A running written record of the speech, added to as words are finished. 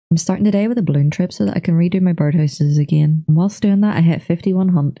I'm starting today with a balloon trip so that I can redo my birdhouses again. And whilst doing that, I hit 51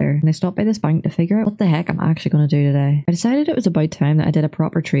 Hunter and I stopped by this bank to figure out what the heck I'm actually going to do today. I decided it was about time that I did a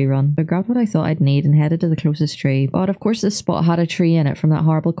proper tree run. So I grabbed what I thought I'd need and headed to the closest tree. But of course this spot had a tree in it from that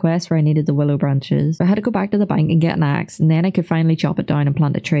horrible quest where I needed the willow branches. So I had to go back to the bank and get an axe, and then I could finally chop it down and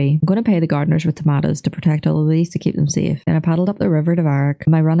plant a tree. I'm going to pay the gardeners with tomatoes to protect all of these to keep them safe. Then I paddled up the river to Varric.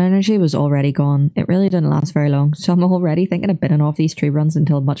 My run energy was already gone. It really didn't last very long, so I'm already thinking of binning off these tree runs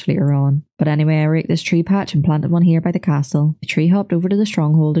until much later on. But anyway, I raked this tree patch and planted one here by the castle. The tree hopped over to the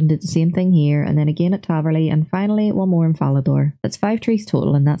stronghold and did the same thing here, and then again at Taverley, and finally one more in Falador. That's 5 trees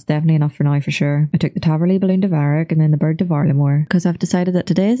total, and that's definitely enough for now for sure. I took the Taverley balloon to Varric and then the bird to Varlamore, because I've decided that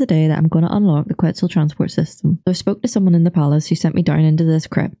today is the day that I'm going to unlock the Quetzal transport system. So I spoke to someone in the palace who sent me down into this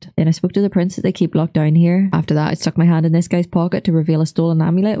crypt. Then I spoke to the prince that they keep locked down here. After that, I stuck my hand in this guy's pocket to reveal a stolen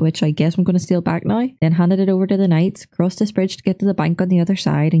amulet, which I guess I'm going to steal back now. Then handed it over to the knights, crossed this bridge to get to the bank on the other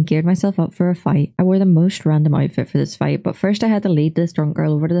side, and geared myself up for a fight. I wore the most random outfit for this fight, but first I had to lead this drunk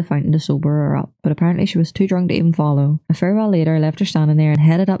girl over to the fountain to sober her up, but apparently she was too drunk to even follow. A fair while later I left her standing there and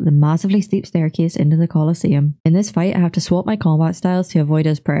headed up the massively steep staircase into the colosseum. In this fight I have to swap my combat styles to avoid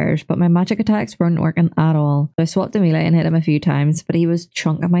his prayers, but my magic attacks weren't working at all. So I swapped the melee and hit him a few times, but he was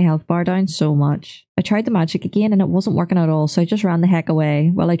chunking my health bar down so much. I tried the magic again and it wasn't working at all, so I just ran the heck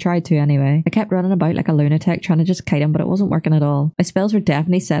away. Well, I tried to anyway. I kept running about like a lunatic trying to just kite him, but it wasn't working at all. My spells were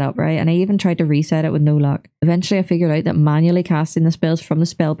definitely set up right, and I even tried to reset it with no luck. Eventually I figured out that manually casting the spells from the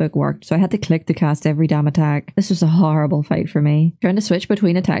spellbook worked, so I had to click to cast every damn attack. This was a horrible fight for me. Trying to switch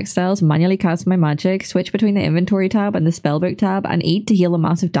between attack styles, manually cast my magic, switch between the inventory tab and the spellbook tab, and eat to heal the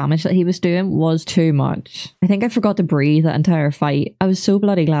massive damage that he was doing was too much. I think I forgot to breathe that entire fight. I was so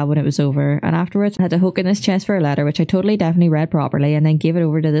bloody glad when it was over, and afterwards I had to hook in this chest for a letter, which I totally definitely read properly, and then gave it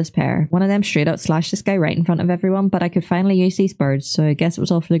over to this pair. One of them straight up slashed this guy right in front of everyone, but I could finally use these birds, so I guess it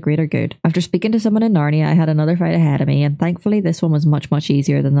was all for the greater good. After speaking to someone in Narnia, I had another fight ahead of me, and thankfully this one was much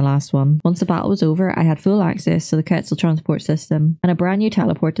easier than the last one. Once the battle was over, I had full access to the Quetzal transport system, and a brand new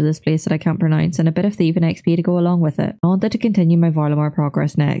teleport to this place that I can't pronounce, and a bit of thieving XP to go along with it. I wanted to continue my Varlamore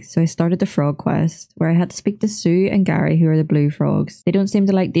progress next, so I started the frog quest, where I had to speak to Sue and Gary, who are the blue frogs. They don't seem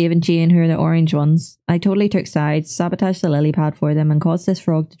to like Dave and Jane, who are the orange ones. I totally took sides, sabotaged the lily pad for them, and caused this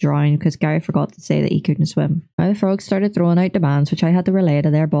frog to drown because Gary forgot to say that he couldn't swim. Now the frogs started throwing out demands, which I had to relay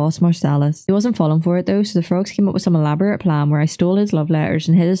to their boss Marcellus. He wasn't falling for it though, so the frogs came up with some elaborate plan where I stole his love letters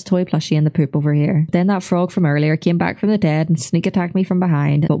and hid his toy plushie in the poop over here. Then that frog from earlier came back from the dead and sneak attacked me from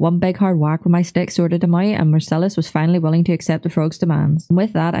behind, but one big hard whack with my stick sorted him out, and Marcellus was finally willing to accept the frog's demands. And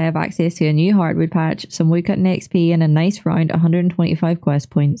with that I have access to a new hardwood patch, some woodcutting XP, and a nice round 125 quest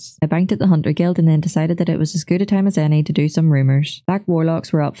points. I banked at the Hunter Guild and then decided that it was as good a time as any to do some rumours. Black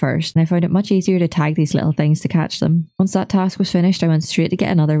warlocks were up first, and I found it much easier to tag these little things to catch them. Once that task was finished, I went straight to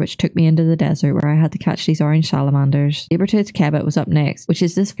get another, which took me into the desert where I had to catch these orange salamanders. Saber-toothed Kebbit was up next, which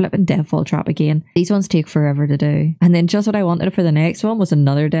is this flippin' deadfall trap again. These ones take forever to do. And then just what I wanted for the next one was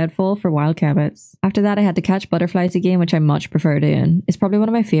another deadfall for wild Kebbits. After that I had to catch butterflies again, which I much prefer doing. It's probably one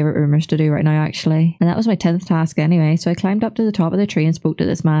of my favourite rumours to do right now actually. And that was my 10th task anyway, so I climbed up to the top of the tree and spoke to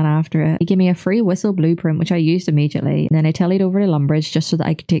this man after it. He gave me a free whistle blueprint, which I used immediately, and then I tellied over to Lumbridge just so that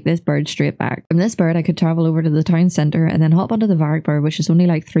I could take this bird straight back. From this bird I could travel over to the town centre and then hop onto the Varric bird, which is only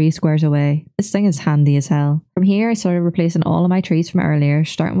like 3 squares away. This thing is handy as hell. From here I started replacing all of my trees from earlier,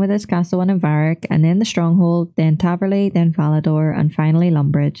 starting with this castle one in Varric, and then the stronghold, then Taverley, then Falador, and finally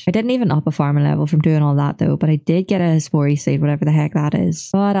Lumbridge. I didn't even up a farming level from doing all that though, but I did get a Spori seed, whatever the heck that is.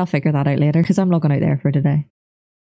 But I'll figure that out later because I'm logging out there for today.